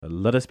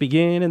Let us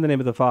begin in the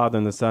name of the Father,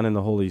 and the Son, and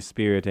the Holy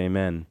Spirit.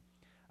 Amen.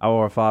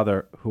 Our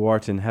Father, who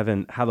art in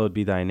heaven, hallowed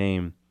be thy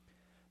name.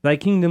 Thy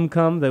kingdom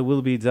come, thy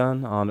will be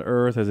done, on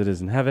earth as it is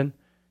in heaven.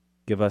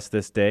 Give us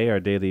this day our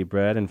daily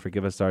bread, and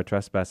forgive us our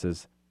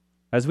trespasses,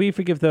 as we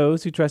forgive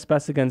those who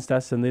trespass against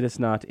us, and lead us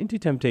not into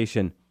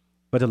temptation,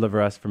 but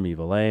deliver us from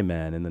evil.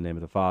 Amen. In the name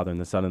of the Father,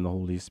 and the Son, and the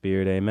Holy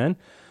Spirit. Amen.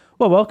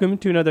 Well, welcome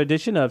to another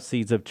edition of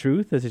Seeds of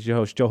Truth. This is your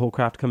host, Joe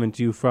Hollcraft, coming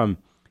to you from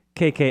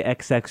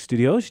KKXX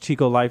Studios,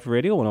 Chico Life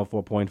Radio,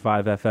 104.5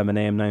 FM and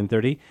AM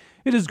 930.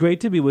 It is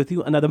great to be with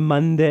you another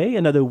Monday,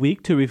 another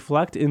week to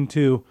reflect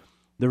into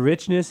the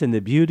richness and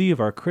the beauty of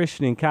our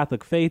Christian and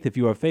Catholic faith. If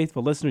you are a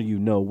faithful listener, you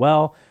know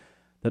well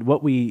that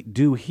what we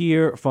do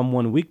here from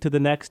one week to the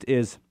next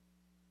is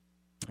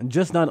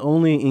just not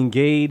only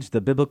engage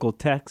the biblical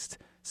text,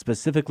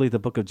 specifically the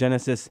book of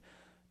Genesis,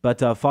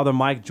 but Father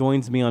Mike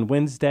joins me on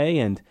Wednesday,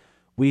 and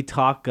we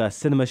talk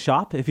cinema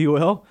shop, if you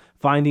will,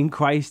 finding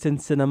Christ in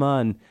cinema,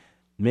 and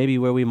maybe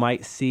where we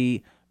might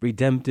see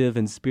redemptive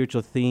and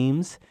spiritual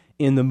themes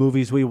in the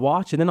movies we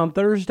watch. And then on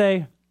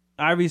Thursday,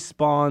 I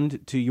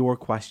respond to your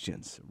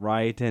questions,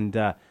 right? And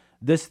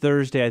this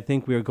Thursday, I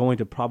think we are going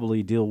to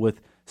probably deal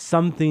with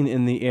something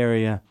in the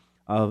area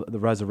of the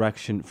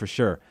resurrection for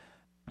sure.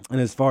 And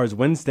as far as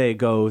Wednesday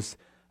goes,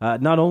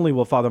 not only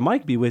will Father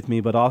Mike be with me,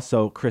 but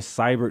also Chris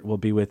Seibert will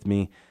be with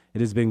me. It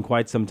has been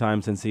quite some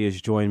time since he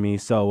has joined me.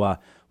 So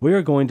we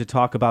are going to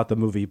talk about the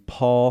movie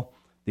Paul,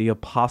 the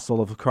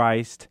Apostle of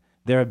Christ.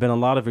 There have been a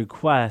lot of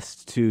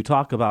requests to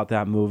talk about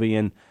that movie,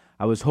 and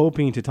I was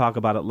hoping to talk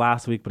about it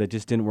last week, but it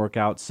just didn't work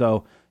out.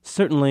 So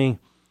certainly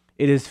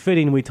it is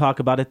fitting we talk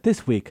about it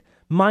this week,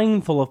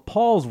 mindful of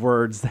Paul's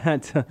words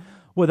that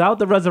without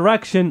the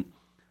resurrection,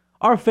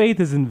 our faith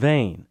is in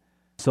vain.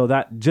 So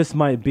that just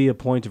might be a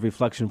point of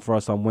reflection for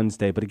us on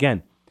Wednesday. But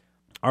again,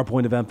 our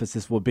point of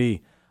emphasis will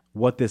be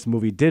what this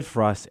movie did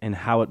for us and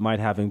how it might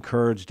have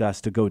encouraged us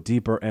to go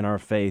deeper in our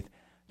faith.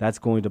 That's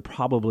going to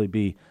probably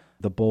be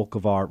the bulk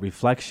of our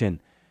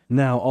reflection.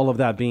 Now, all of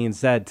that being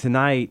said,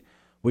 tonight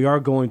we are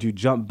going to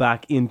jump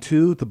back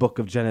into the book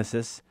of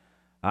Genesis.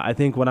 I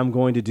think what I'm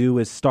going to do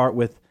is start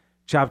with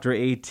chapter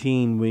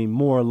 18. We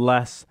more or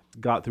less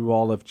got through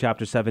all of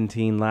chapter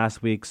 17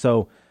 last week.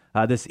 So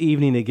this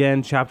evening,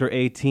 again, chapter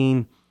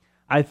 18.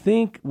 I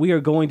think we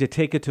are going to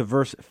take it to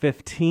verse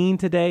 15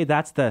 today.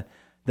 That's the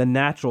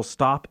natural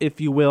stop,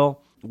 if you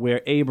will,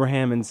 where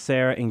Abraham and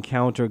Sarah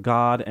encounter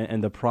God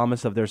and the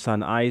promise of their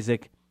son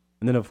Isaac.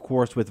 And then, of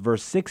course, with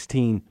verse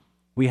 16,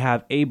 we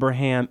have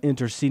Abraham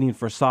interceding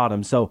for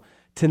Sodom. So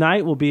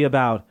tonight will be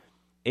about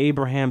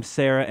Abraham,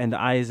 Sarah, and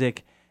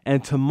Isaac.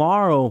 And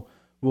tomorrow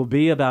will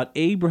be about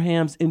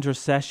Abraham's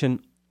intercession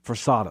for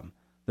Sodom.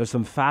 There's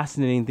some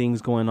fascinating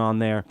things going on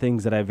there,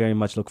 things that I very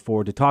much look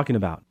forward to talking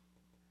about.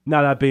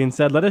 Now, that being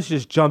said, let us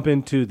just jump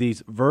into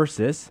these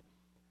verses.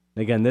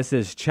 Again, this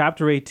is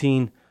chapter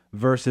 18,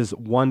 verses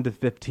 1 to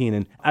 15.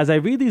 And as I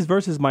read these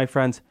verses, my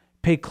friends,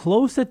 pay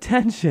close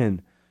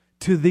attention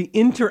to the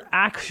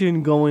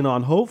interaction going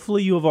on.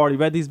 Hopefully you have already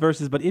read these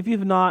verses, but if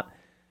you've not,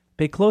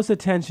 pay close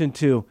attention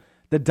to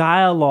the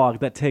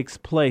dialogue that takes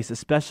place,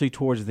 especially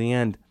towards the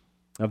end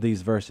of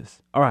these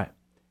verses. All right,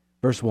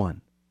 verse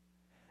 1.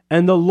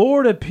 And the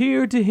Lord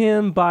appeared to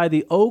him by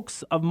the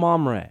oaks of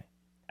Mamre,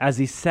 as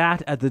he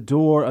sat at the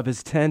door of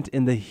his tent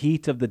in the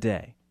heat of the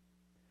day.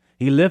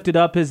 He lifted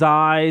up his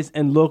eyes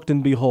and looked,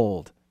 and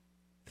behold,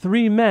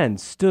 3 men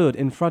stood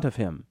in front of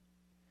him.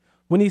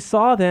 When he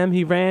saw them,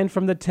 he ran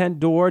from the tent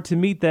door to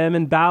meet them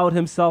and bowed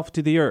himself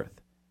to the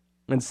earth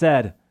and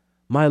said,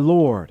 My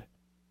Lord,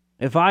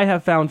 if I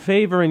have found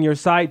favor in your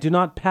sight, do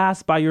not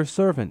pass by your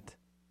servant.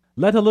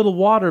 Let a little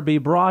water be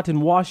brought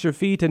and wash your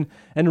feet and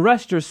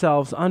rest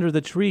yourselves under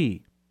the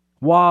tree,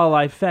 while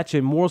I fetch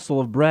a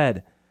morsel of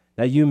bread,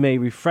 that you may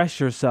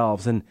refresh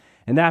yourselves, and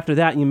after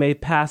that you may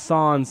pass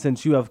on,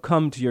 since you have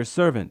come to your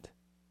servant.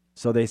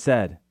 So they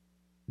said,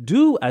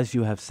 Do as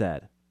you have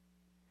said.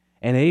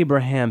 And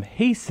Abraham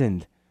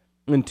hastened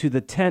into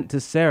the tent to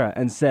Sarah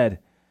and said,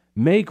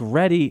 Make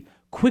ready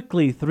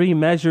quickly 3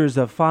 measures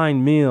of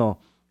fine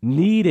meal,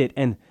 knead it,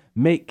 and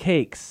make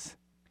cakes.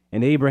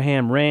 And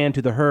Abraham ran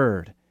to the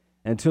herd,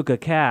 and took a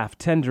calf,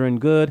 tender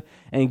and good,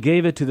 and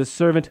gave it to the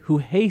servant, who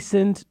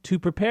hastened to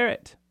prepare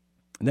it.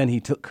 And then he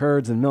took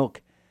curds and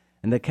milk,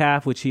 and the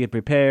calf which he had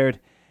prepared,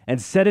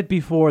 and set it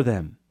before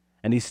them.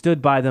 And he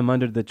stood by them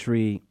under the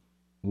tree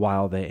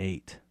while they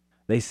ate.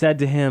 They said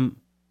to him,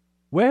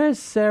 Where is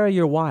Sarah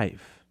your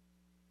wife?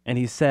 And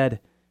he said,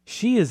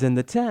 She is in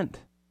the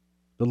tent.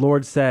 The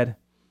Lord said,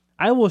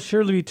 I will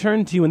surely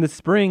return to you in the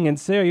spring, and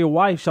Sarah your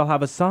wife shall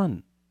have a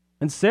son.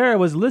 And Sarah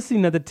was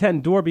listening at the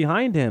tent door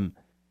behind him.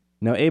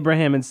 Now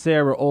Abraham and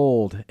Sarah were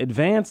old,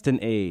 advanced in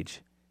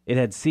age. It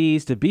had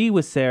ceased to be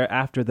with Sarah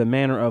after the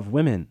manner of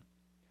women.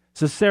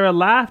 So Sarah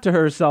laughed to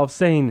herself,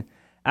 saying,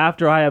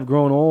 After I have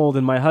grown old,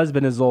 and my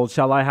husband is old,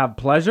 shall I have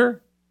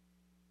pleasure?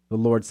 The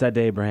Lord said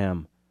to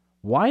Abraham,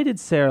 Why did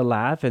Sarah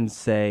laugh and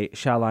say,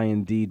 Shall I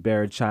indeed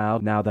bear a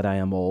child now that I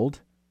am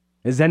old?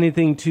 Is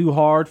anything too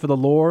hard for the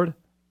Lord?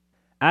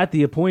 At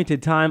the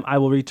appointed time I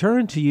will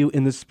return to you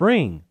in the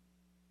spring.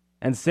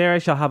 and Sarah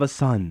shall have a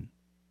son.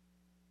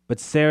 But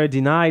Sarah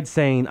denied,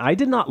 saying, I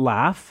did not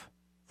laugh,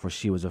 for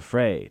she was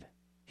afraid.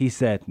 He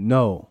said,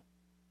 No,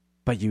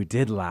 but you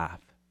did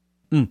laugh.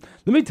 Let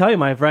me tell you,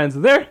 my friends,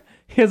 there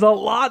is a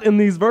lot in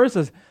these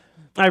verses.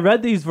 I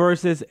read these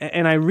verses,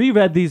 and I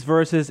reread these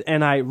verses,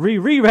 and I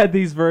reread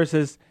these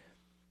verses.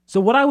 So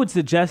what I would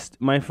suggest,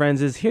 my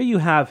friends, is here you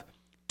have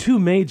two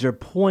major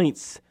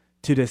points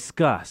to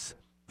discuss.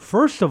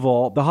 First of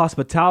all, the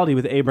hospitality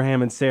with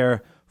Abraham and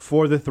Sarah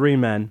for the three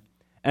men.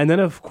 And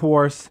then, of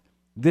course,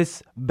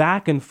 this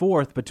back and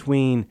forth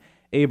between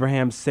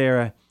Abraham,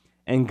 Sarah,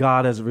 and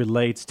God as it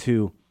relates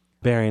to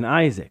bearing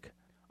Isaac.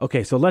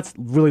 Okay, so let's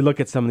really look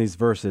at some of these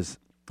verses.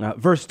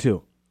 Verse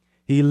 2.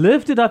 He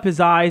lifted up his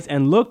eyes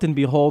and looked, and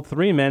behold,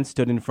 three men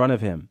stood in front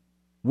of him.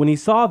 When he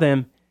saw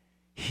them,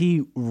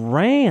 he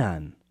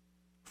ran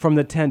from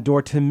the tent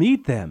door to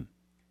meet them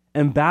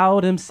and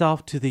bowed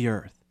himself to the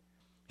earth.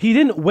 He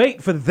didn't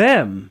wait for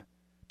them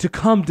to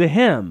come to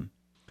him.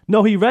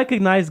 No, he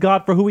recognized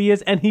God for who he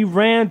is, and he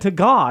ran to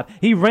God.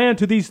 He ran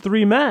to these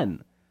three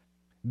men.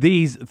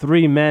 These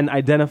three men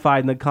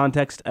identified in the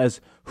context as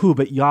who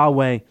but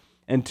Yahweh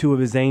and two of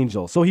his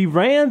angels. So he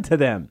ran to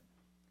them.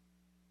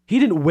 He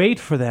didn't wait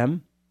for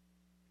them.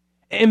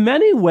 In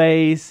many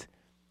ways,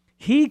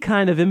 he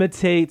kind of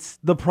imitates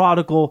the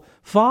prodigal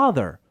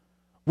father,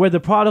 where the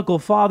prodigal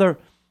father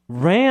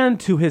ran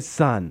to his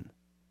son.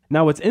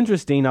 Now, what's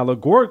interesting,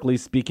 allegorically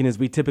speaking, is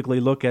we typically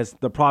look as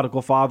the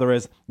prodigal father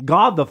as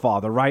God the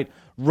Father, right?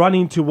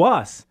 Running to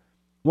us.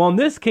 Well, in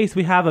this case,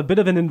 we have a bit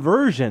of an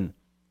inversion.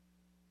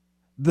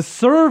 The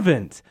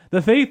servant,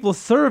 the faithful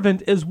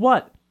servant, is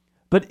what?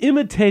 But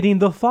imitating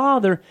the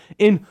Father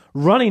in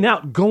running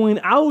out, going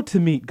out to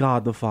meet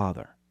God the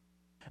Father.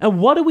 And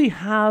what do we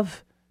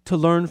have to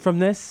learn from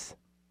this?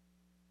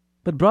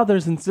 But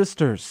brothers and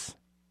sisters,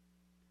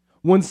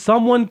 when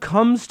someone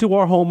comes to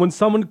our home, when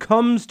someone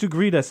comes to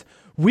greet us,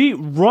 we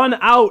run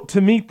out to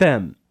meet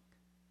them.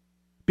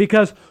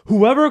 Because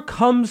whoever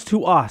comes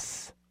to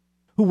us,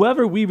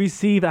 whoever we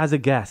receive as a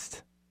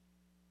guest,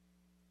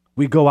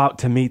 we go out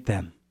to meet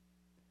them.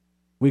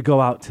 We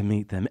go out to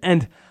meet them.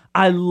 And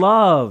I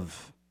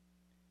love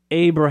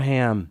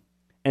Abraham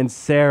and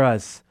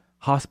Sarah's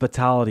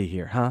hospitality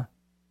here, huh?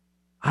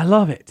 I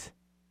love it.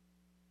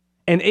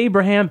 And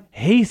Abraham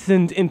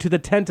hastened into the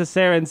tent of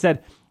Sarah and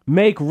said,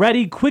 Make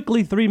ready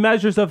quickly 3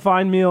 measures of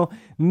fine meal,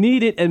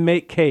 knead it and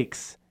make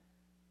cakes.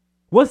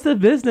 What's the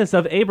business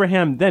of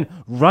Abraham then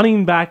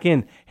running back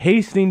in,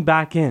 hastening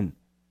back in?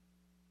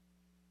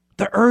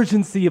 The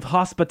urgency of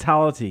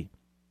hospitality.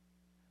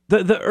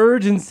 The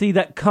urgency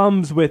that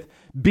comes with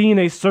being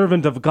a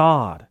servant of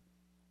God,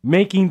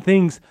 making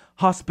things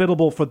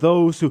hospitable for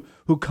those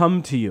who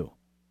come to you.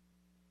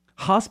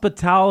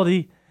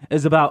 Hospitality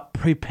is about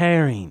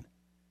preparing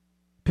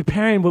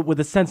with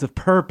a sense of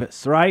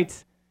purpose,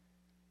 right?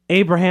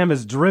 Abraham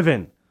is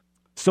driven,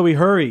 so he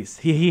hurries,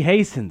 he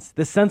hastens,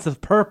 this sense of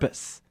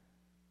purpose.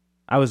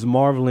 I was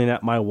marveling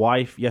at my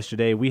wife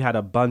yesterday. We had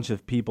a bunch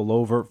of people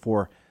over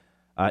for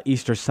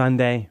Easter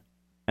Sunday,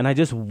 and I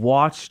just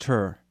watched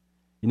her,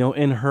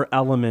 in her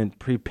element,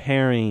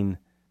 preparing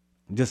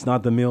just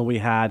not the meal we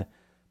had,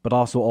 but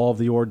also all of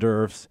the hors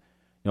d'oeuvres.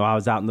 I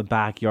was out in the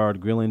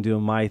backyard grilling,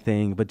 doing my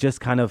thing, but just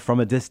kind of from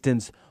a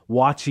distance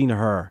watching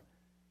her.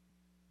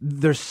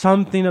 There's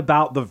something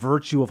about the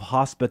virtue of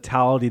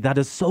hospitality that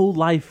is so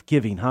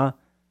life-giving, huh?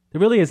 It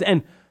really is.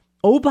 And,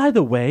 oh, by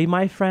the way,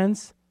 my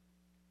friends,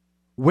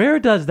 where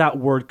does that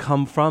word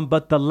come from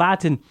but the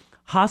Latin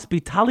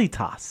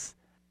hospitalitas?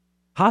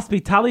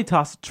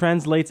 Hospitalitas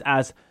translates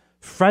as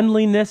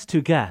friendliness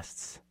to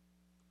guests.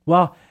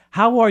 Well,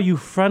 how are you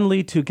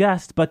friendly to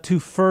guests but to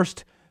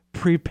first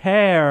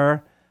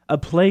prepare a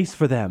place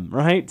for them,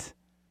 right?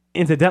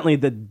 Incidentally,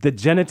 the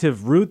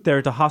genitive root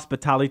there to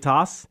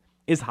hospitalitas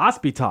is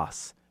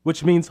hospitas,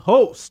 which means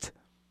host,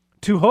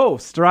 to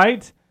host,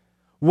 right?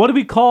 What do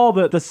we call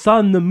the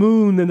sun, the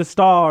moon, and the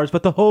stars,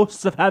 but the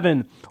hosts of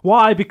heaven?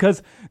 Why?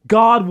 Because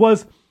God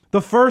was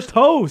the first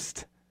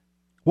host.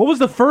 What was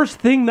the first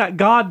thing that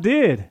God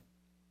did?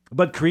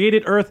 But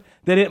created earth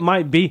that it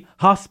might be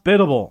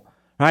hospitable,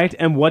 right?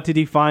 And what did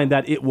he find?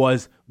 That it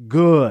was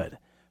good,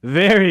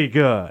 very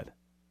good.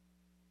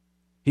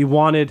 He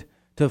wanted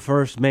to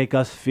first make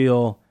us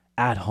feel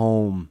at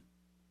home.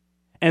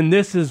 And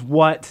this is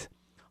what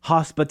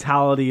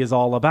hospitality is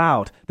all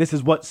about. This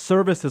is what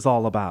service is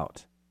all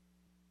about.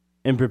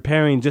 In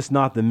preparing just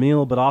not the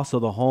meal, but also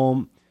the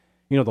home.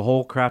 The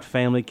Hollcraft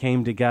family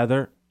came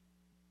together.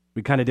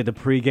 We kind of did a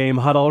pregame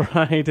huddle,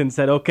 right? And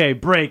said, okay,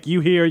 break,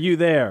 you here, you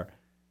there.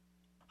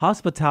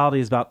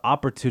 Hospitality is about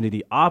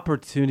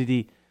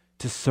opportunity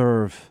to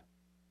serve.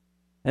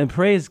 And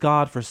praise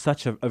God for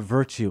such a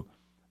virtue,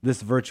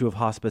 this virtue of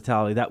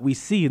hospitality that we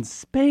see in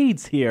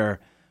spades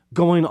here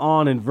going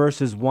on in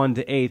verses 1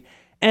 to 8.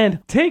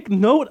 And take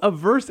note of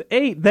verse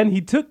 8. Then he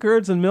took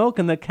curds and milk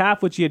and the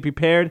calf which he had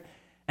prepared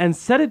and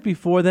set it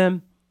before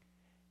them,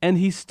 and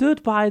he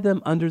stood by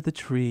them under the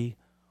tree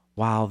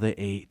while they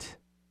ate.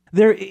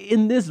 There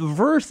in this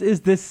verse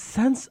is this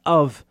sense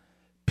of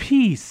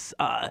peace,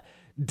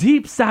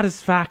 deep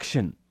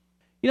satisfaction,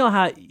 You know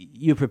how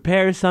you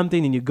prepare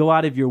something and you go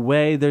out of your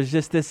way? There's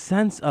just this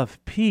sense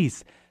of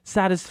peace,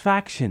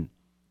 satisfaction.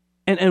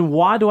 And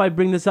why do I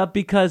bring this up?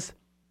 Because,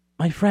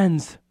 my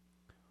friends,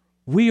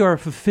 we are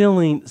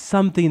fulfilling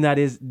something that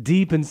is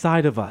deep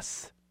inside of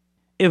us.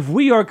 If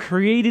we are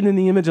created in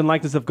the image and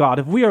likeness of God,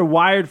 if we are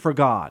wired for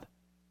God,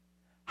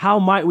 how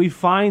might we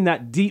find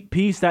that deep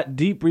peace, that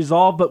deep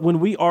resolve, but when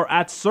we are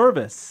at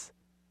service?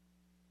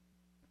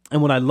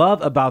 And what I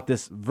love about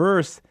this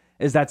verse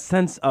is that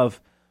sense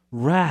of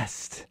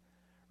rest,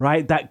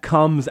 right? That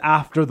comes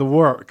after the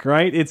work,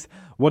 right? It's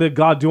what did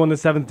God do on the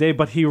seventh day?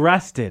 But he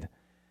rested.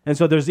 And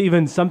so there's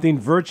even something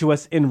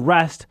virtuous in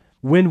rest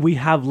when we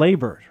have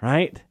labored,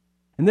 right?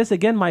 And this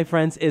again, my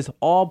friends, is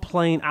all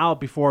playing out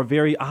before our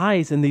very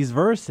eyes in these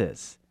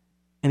verses.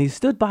 And he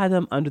stood by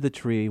them under the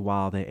tree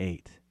while they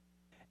ate.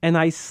 And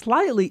I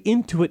slightly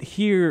intuit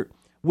here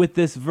with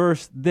this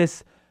verse,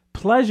 this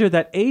pleasure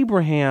that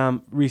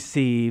Abraham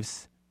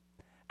receives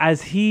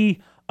as he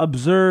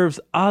observes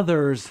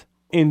others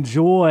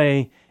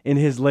enjoy in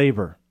his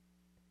labor.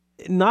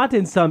 Not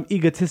in some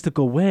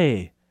egotistical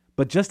way,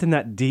 but just in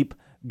that deep,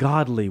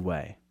 godly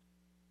way.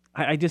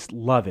 I just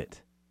love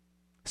it.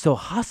 So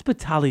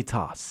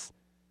hospitalitas,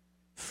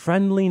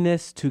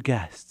 friendliness to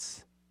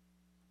guests,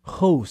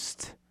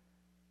 host,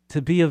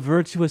 to be a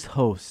virtuous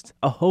host,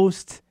 a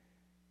host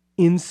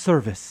in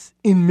service,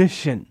 in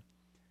mission.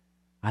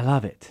 I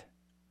love it.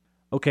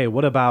 Okay,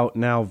 what about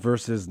now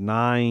verses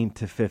 9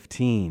 to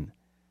 15?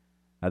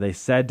 They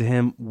said to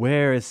him,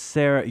 "Where is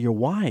Sarah, your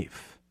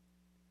wife?"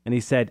 And he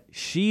said,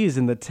 "She is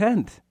in the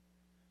tent."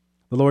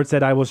 The Lord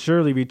said, "I will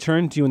surely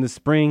return to you in the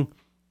spring,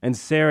 and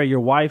Sarah, your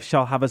wife,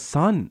 shall have a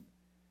son."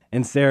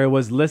 And Sarah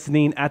was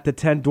listening at the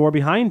tent door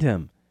behind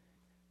him.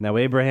 Now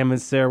Abraham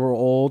and Sarah were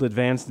old,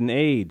 advanced in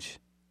age.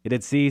 It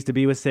had ceased to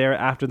be with Sarah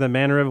after the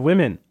manner of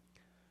women.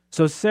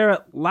 So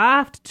Sarah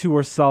laughed to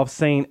herself,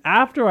 saying,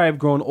 "After I have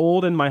grown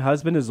old and my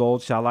husband is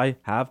old, shall I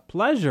have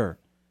pleasure?"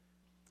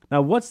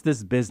 Now, what's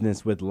this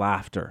business with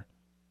laughter?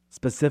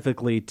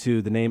 Specifically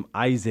to the name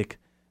Isaac,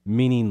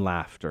 meaning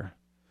laughter.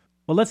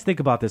 Well, let's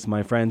think about this,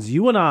 my friends.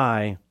 You and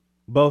I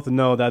both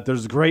know that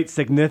there's great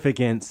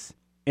significance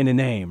in a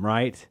name,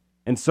 right?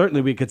 And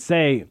certainly we could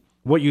say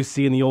what you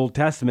see in the Old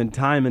Testament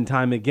time and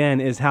time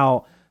again is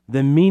how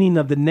the meaning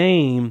of the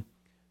name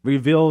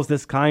reveals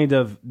this kind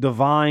of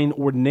divine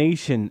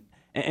ordination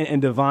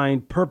and divine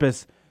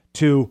purpose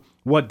to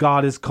what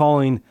God is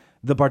calling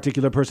the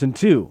particular person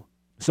to.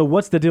 So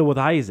what's the deal with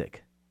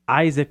Isaac?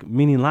 Isaac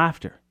meaning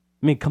laughter.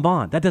 I mean, come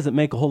on, that doesn't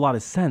make a whole lot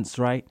of sense,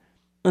 right?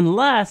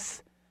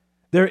 Unless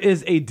there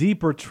is a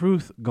deeper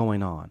truth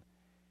going on.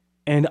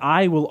 And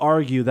I will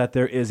argue that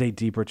there is a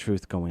deeper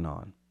truth going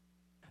on.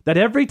 That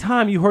every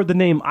time you heard the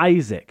name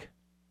Isaac,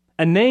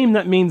 a name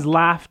that means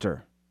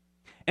laughter,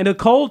 in a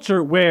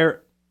culture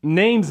where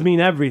names mean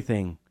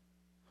everything,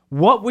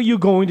 what were you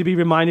going to be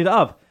reminded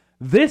of?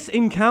 This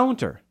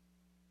encounter.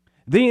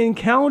 The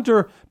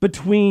encounter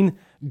between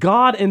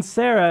God and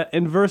Sarah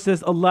in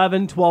verses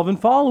 11, 12, and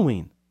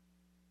following.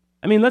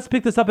 I mean, let's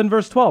pick this up in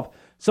verse 12.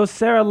 So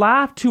Sarah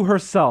laughed to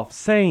herself,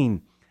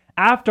 saying,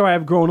 "After I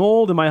have grown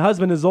old and my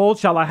husband is old,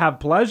 shall I have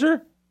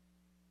pleasure?"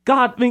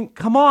 God, I mean,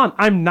 come on,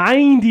 I'm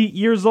 90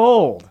 years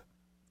old.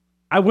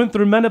 I went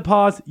through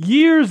menopause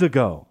years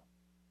ago.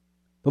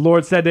 The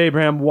Lord said to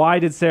Abraham, "Why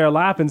did Sarah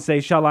laugh and say,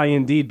 'Shall I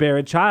indeed bear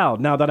a child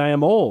now that I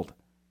am old?'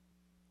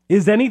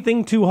 Is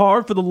anything too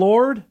hard for the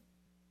Lord?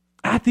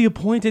 At the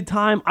appointed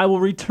time, I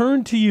will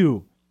return to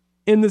you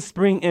in the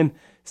spring, and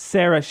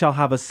Sarah shall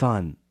have a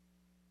son."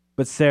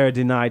 But Sarah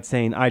denied,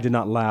 saying, "I did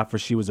not laugh, for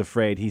she was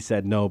afraid." He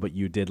said, "No, but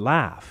you did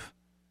laugh."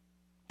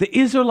 The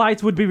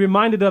Israelites would be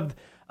reminded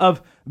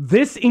of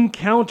this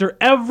encounter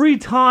every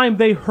time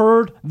they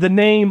heard the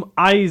name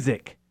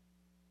Isaac.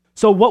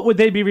 So what would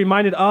they be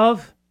reminded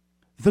of?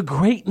 The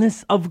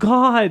greatness of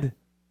God.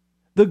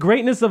 The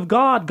greatness of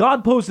God.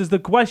 God poses the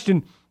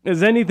question,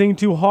 is anything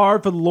too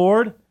hard for the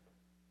Lord?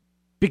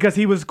 Because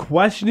he was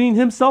questioning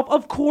himself?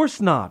 Of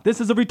course not.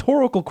 This is a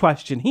rhetorical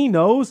question. He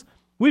knows.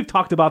 We've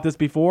talked about this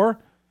before.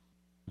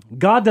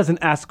 God doesn't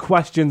ask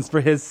questions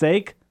for his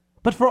sake,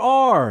 but for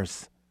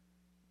ours.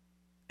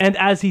 And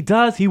as he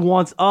does, he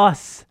wants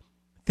us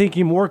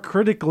thinking more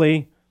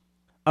critically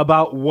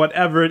about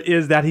whatever it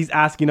is that he's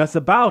asking us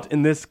about.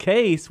 In this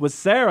case, with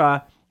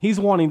Sarah, he's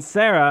wanting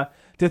Sarah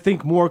to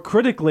think more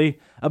critically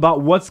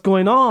about what's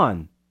going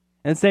on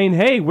and saying,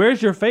 "Hey,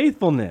 where's your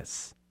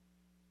faithfulness?"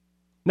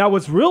 Now,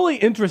 what's really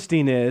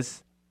interesting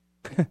is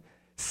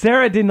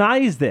Sarah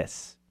denies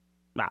this.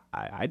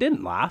 I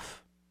didn't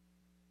laugh.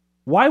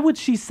 Why would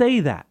she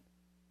say that?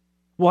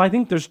 Well, I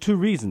think there's two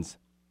reasons.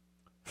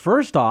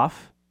 First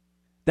off,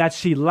 that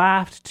she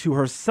laughed to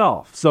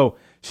herself. So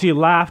she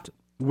laughed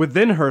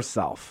within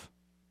herself.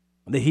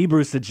 The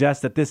Hebrews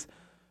suggest that this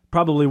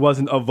probably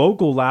wasn't a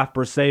vocal laugh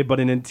per se, but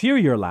an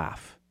interior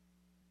laugh.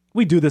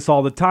 We do this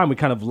all the time. We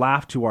kind of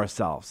laugh to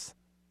ourselves.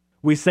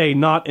 We say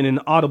not in an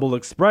audible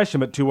expression,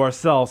 but to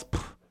ourselves,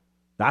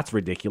 "That's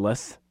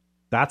ridiculous.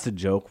 That's a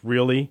joke,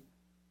 really?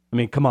 I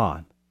mean, come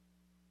on."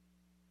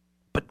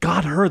 But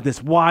God heard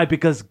this. Why?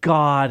 Because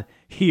God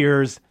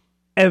hears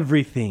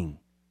everything,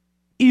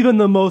 even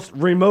the most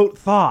remote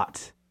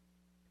thought.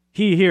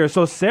 He hears.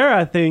 So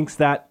Sarah thinks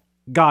that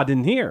God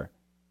didn't hear.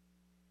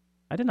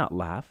 I did not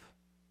laugh,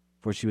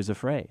 for she was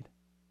afraid.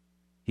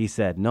 He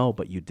said, no,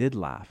 but you did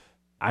laugh.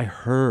 I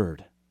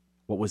heard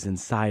what was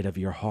inside of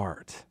your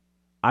heart.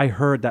 I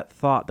heard that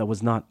thought that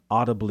was not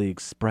audibly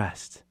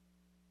expressed,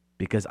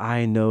 because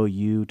I know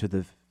you to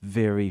the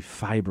very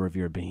fiber of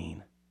your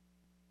being.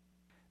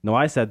 Now,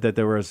 I said that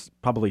there was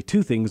probably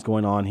two things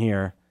going on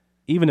here.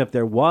 Even if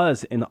there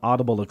was an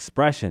audible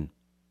expression,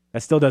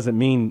 that still doesn't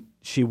mean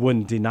she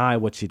wouldn't deny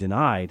what she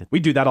denied. We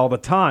do that all the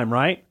time,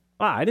 right?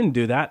 I didn't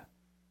do that.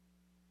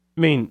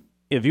 I mean,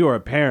 if you are a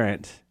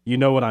parent, you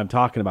know what I'm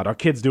talking about. Our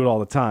kids do it all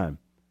the time.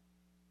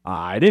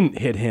 I didn't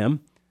hit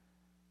him.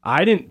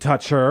 I didn't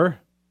touch her.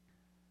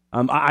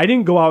 I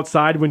didn't go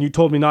outside when you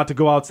told me not to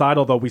go outside,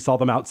 although we saw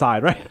them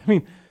outside, right? I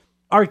mean,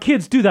 our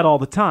kids do that all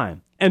the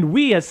time. And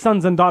we, as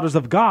sons and daughters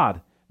of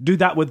God, do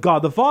that with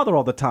God the Father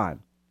all the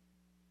time.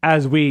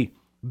 As we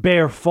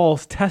bear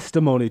false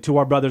testimony to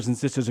our brothers and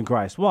sisters in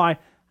Christ. Well, I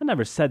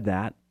never said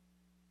that.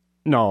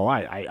 No,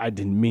 I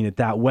didn't mean it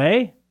that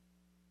way.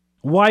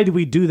 Why do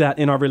we do that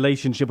in our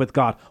relationship with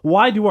God?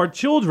 Why do our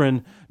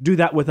children do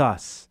that with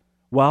us?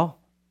 Well,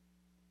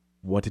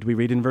 what did we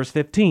read in verse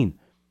 15?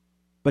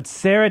 But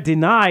Sarah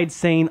denied,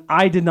 saying,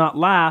 I did not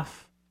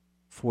laugh,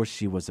 for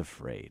she was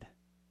afraid.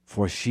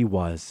 For she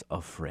was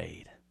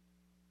afraid.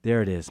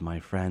 There it is, my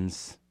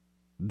friends.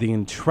 The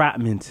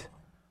entrapment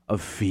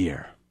of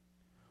fear.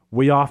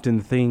 We often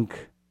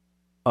think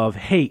of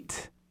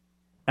hate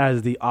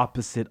as the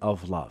opposite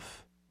of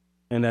love.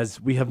 And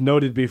as we have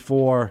noted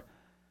before,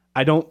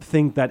 I don't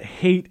think that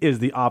hate is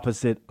the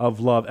opposite of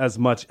love as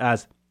much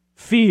as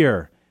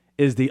fear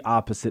is the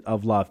opposite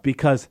of love,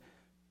 because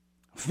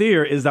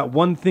fear is that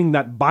one thing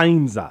that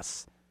binds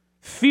us.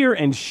 Fear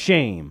and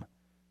shame.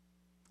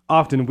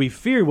 Often we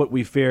fear what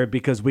we fear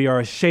because we are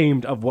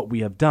ashamed of what we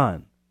have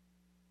done.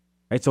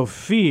 Right? So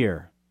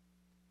fear.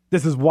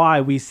 This is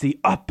why we see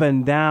up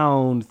and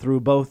down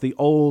through both the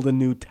Old and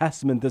New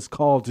Testament this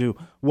call to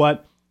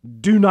what?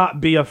 Do not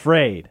be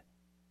afraid.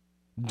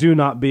 Do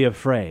not be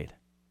afraid.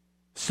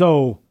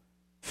 So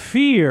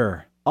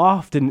fear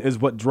often is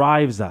what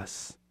drives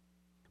us.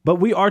 But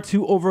we are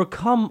to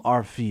overcome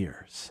our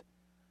fears.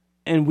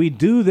 And we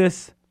do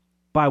this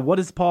by, what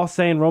does Paul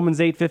say in Romans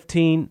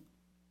 8:15?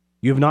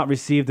 You have not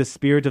received the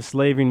spirit of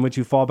slavery in which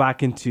you fall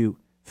back into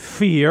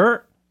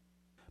fear,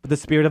 but the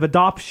spirit of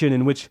adoption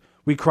in which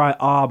we cry,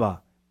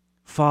 Abba,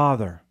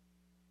 Father.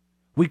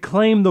 We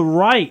claim the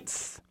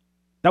rights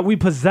that we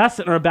possess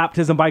in our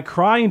baptism by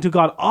crying to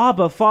God,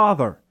 Abba,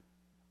 Father.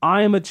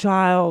 I am a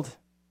child,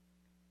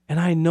 and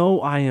I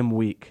know I am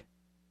weak.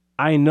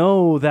 I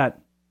know that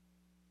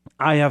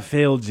I have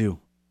failed you.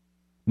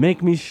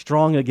 Make me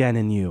strong again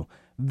in you.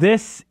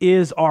 This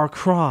is our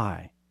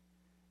cry.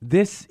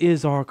 This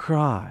is our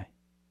cry.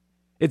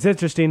 It's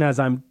interesting, as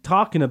I'm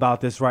talking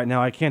about this right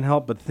now, I can't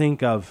help but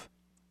think of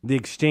the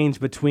exchange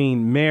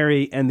between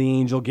Mary and the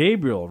angel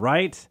Gabriel,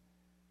 right?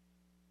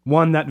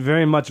 One that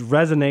very much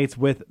resonates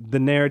with the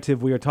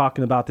narrative we are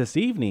talking about this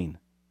evening.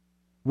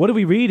 What do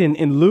we read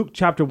in Luke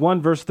chapter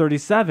 1, verse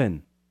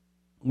 37?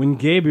 When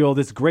Gabriel,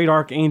 this great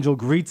archangel,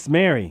 greets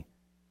Mary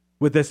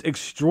with this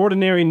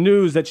extraordinary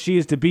news that she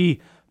is to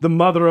be the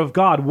mother of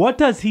God, what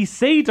does he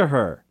say to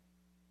her?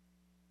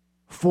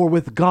 For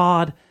with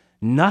God,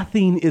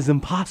 nothing is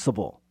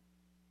impossible.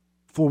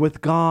 For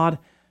with God,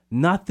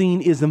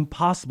 nothing is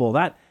impossible.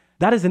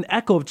 That is an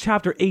echo of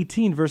chapter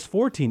 18, verse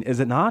 14, is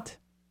it not?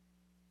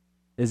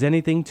 Is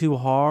anything too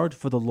hard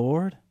for the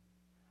Lord?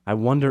 I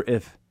wonder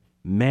if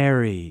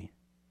Mary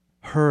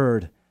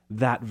heard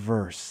that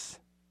verse,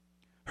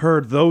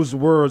 heard those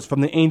words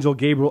from the angel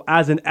Gabriel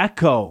as an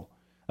echo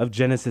of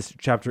Genesis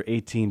chapter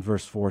 18,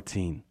 verse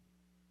 14.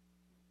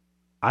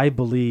 I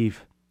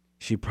believe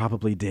she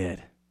probably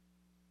did.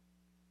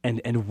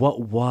 And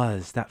what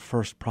was that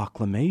first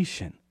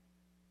proclamation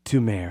to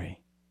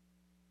Mary?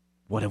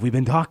 What have we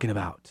been talking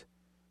about?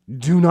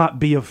 Do not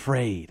be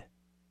afraid.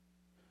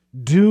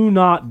 Do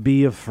not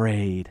be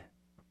afraid.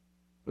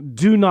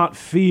 Do not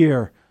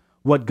fear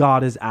what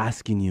God is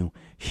asking you.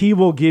 He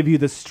will give you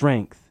the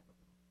strength.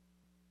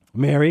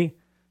 Mary,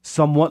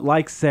 somewhat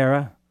like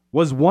Sarah,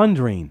 was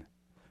wondering,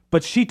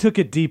 but she took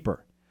it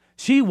deeper.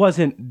 She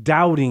wasn't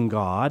doubting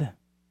God,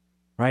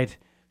 right?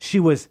 She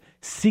was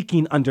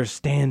seeking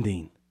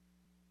understanding.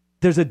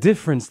 There's a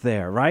difference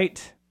there,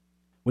 right?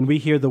 When we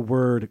hear the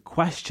word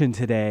question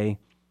today,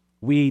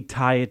 we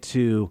tie it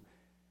to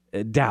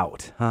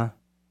doubt, huh?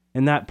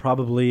 And that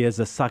probably is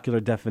a secular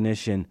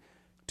definition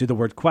to the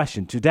word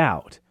question, to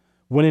doubt.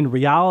 When in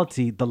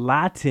reality, the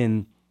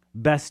Latin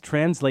best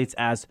translates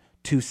as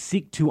to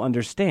seek to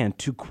understand,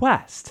 to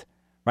quest,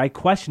 right?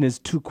 Question is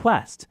to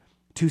quest,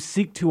 to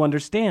seek to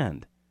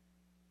understand.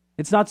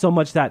 It's not so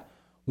much that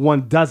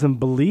one doesn't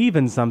believe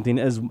in something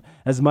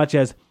as much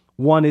as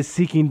one is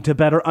seeking to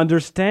better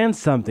understand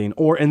something,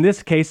 or in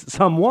this case,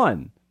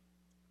 someone.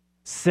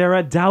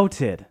 Sarah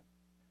doubted.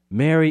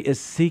 Mary is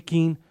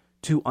seeking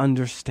to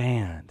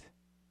understand.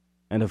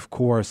 And of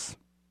course,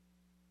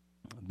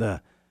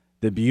 the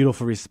The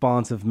beautiful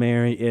response of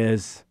Mary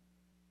is,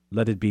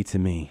 "Let it be to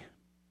me.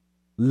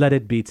 Let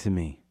it be to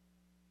me."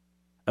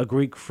 A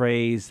Greek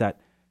phrase that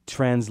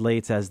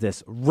translates as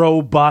this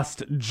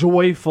robust,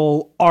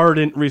 joyful,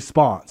 ardent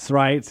response,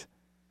 right?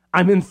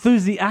 I'm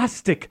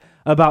enthusiastic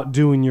about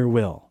doing your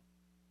will.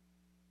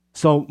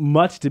 So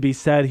much to be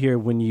said here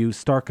when you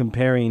start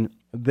comparing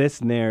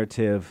this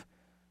narrative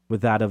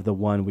with that of the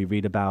one we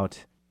read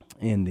about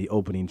in the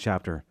opening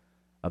chapter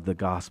of the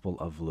Gospel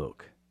of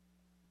Luke.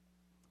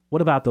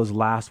 What about those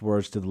last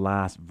words to the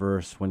last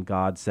verse when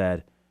God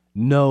said,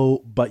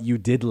 "No, but you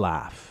did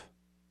laugh"?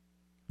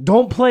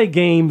 Don't play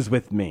games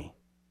with me.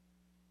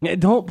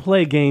 Don't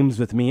play games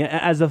with me.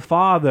 As a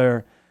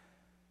father,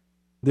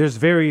 there's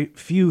very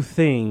few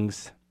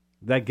things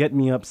that get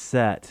me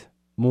upset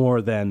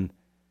more than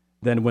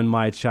when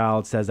my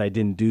child says I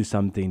didn't do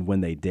something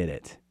when they did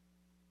it.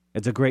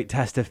 It's a great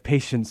test of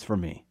patience for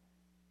me.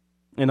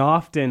 And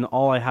often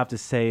all I have to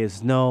say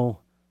is,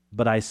 "No,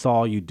 but I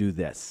saw you do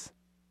this,"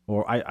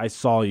 or I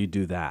saw you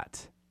do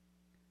that.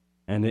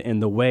 And in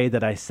the way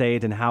that I say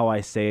it and how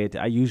I say it,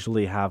 I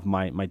usually have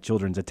my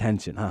children's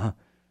attention.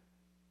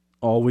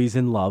 Always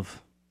in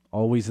love,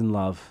 always in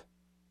love.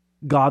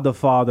 God the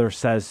Father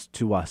says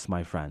to us,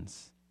 my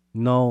friends,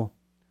 "No,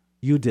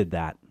 you did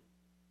that.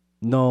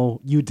 No,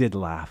 you did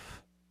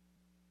laugh,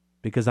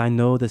 because I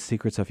know the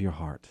secrets of your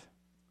heart."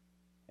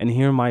 And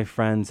here, my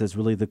friends, is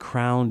really the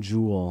crown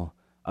jewel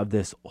of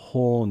this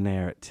whole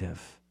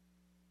narrative,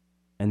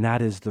 and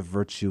that is the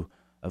virtue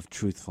of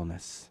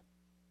truthfulness.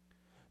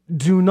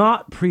 Do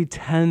not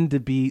pretend to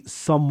be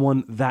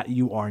someone that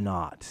you are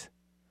not.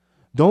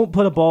 Don't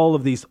put up all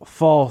of these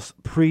false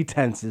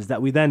pretenses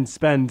that we then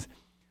spend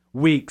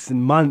weeks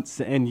and months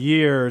and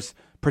years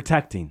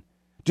protecting.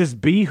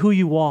 Just be who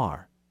you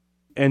are.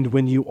 And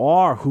when you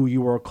are who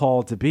you are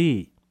called to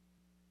be,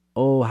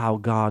 oh, how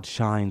God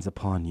shines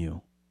upon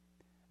you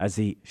as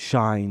he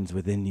shines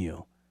within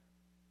you.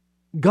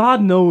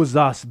 God knows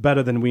us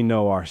better than we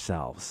know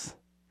ourselves.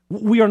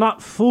 We are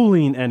not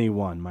fooling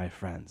anyone, my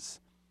friends.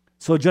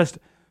 So just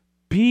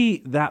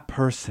be that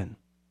person.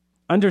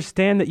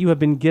 Understand that you have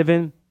been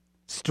given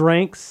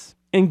strengths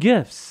and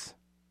gifts,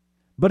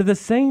 but at the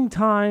same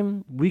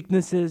time,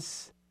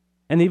 weaknesses,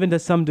 and even to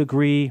some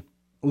degree,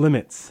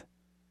 limits.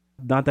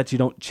 Not that you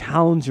don't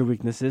challenge your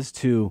weaknesses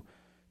to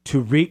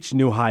reach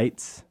new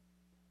heights,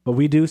 but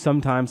we do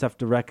sometimes have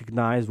to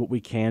recognize what we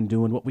can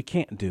do and what we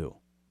can't do.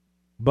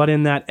 But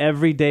in that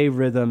everyday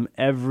rhythm,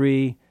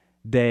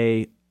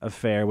 everyday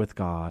affair with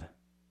God,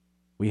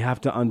 we have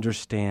to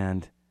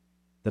understand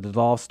that it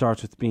all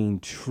starts with being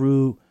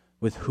true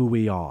with who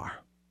we are.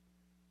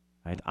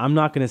 Right? I'm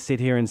not going to sit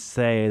here and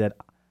say that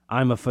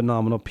I'm a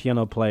phenomenal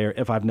piano player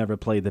if I've never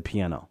played the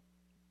piano.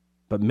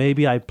 But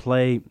maybe I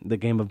play the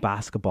game of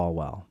basketball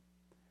well.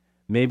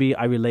 Maybe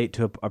I relate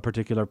to a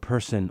particular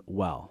person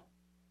well.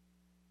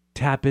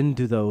 Tap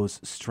into those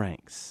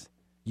strengths.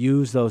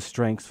 Use those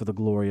strengths for the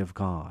glory of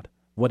God,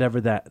 whatever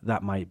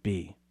that might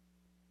be.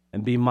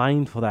 And be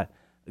mindful that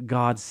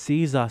God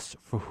sees us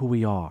for who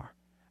we are,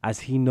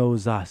 as he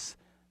knows us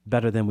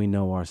better than we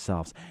know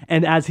ourselves.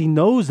 And as he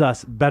knows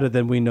us better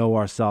than we know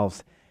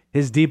ourselves,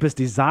 his deepest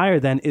desire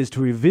then is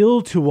to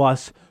reveal to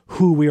us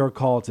who we are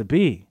called to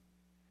be.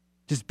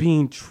 Just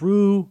being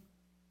true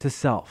to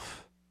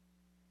self.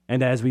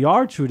 And as we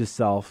are true to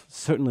self,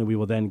 certainly we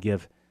will then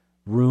give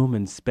room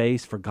and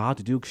space for God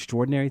to do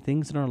extraordinary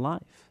things in our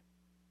life,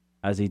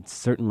 as he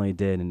certainly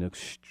did an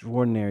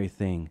extraordinary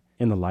thing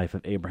in the life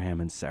of Abraham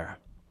and Sarah.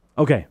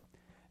 Okay.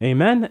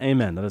 Amen.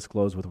 Amen. Let us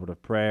close with a word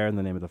of prayer in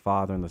the name of the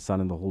Father and the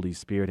Son and the Holy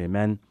Spirit.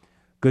 Amen.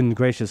 Good and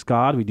gracious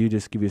God, we do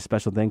just give you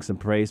special thanks and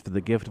praise for the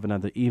gift of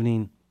another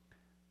evening,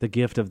 the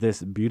gift of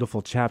this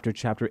beautiful chapter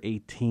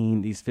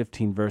 18, these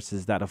 15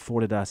 verses that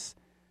afforded us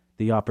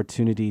the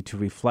opportunity to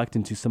reflect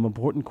into some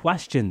important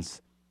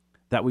questions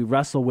that we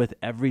wrestle with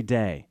every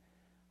day,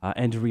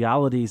 and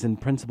realities and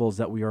principles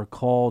that we are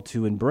called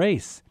to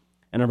embrace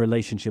in our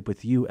relationship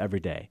with you every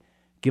day.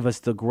 Give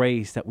us the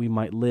grace that we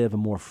might live a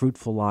more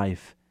fruitful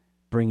life,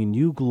 bringing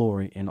you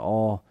glory in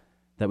all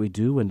that we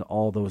do and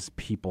all those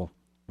people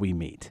we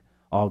meet.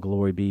 All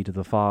glory be to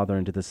the Father,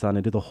 and to the Son,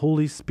 and to the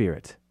Holy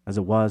Spirit, as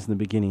it was in the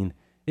beginning,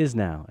 is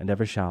now, and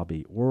ever shall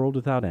be, world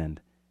without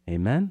end.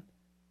 Amen,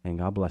 and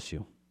God bless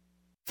you.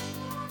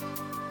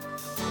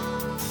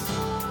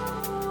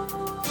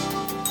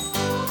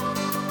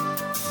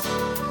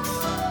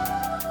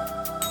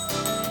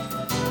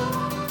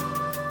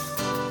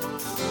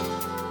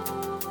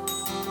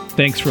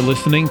 Thanks for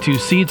listening to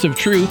Seeds of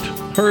Truth,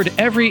 heard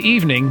every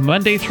evening,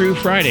 Monday through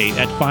Friday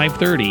at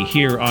 5:30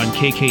 here on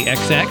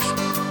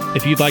KKXX.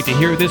 If you'd like to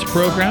hear this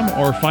program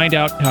or find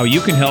out how you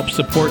can help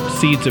support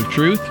Seeds of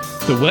Truth,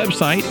 the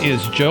website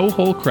is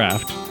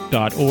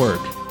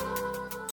joehollcraft.org.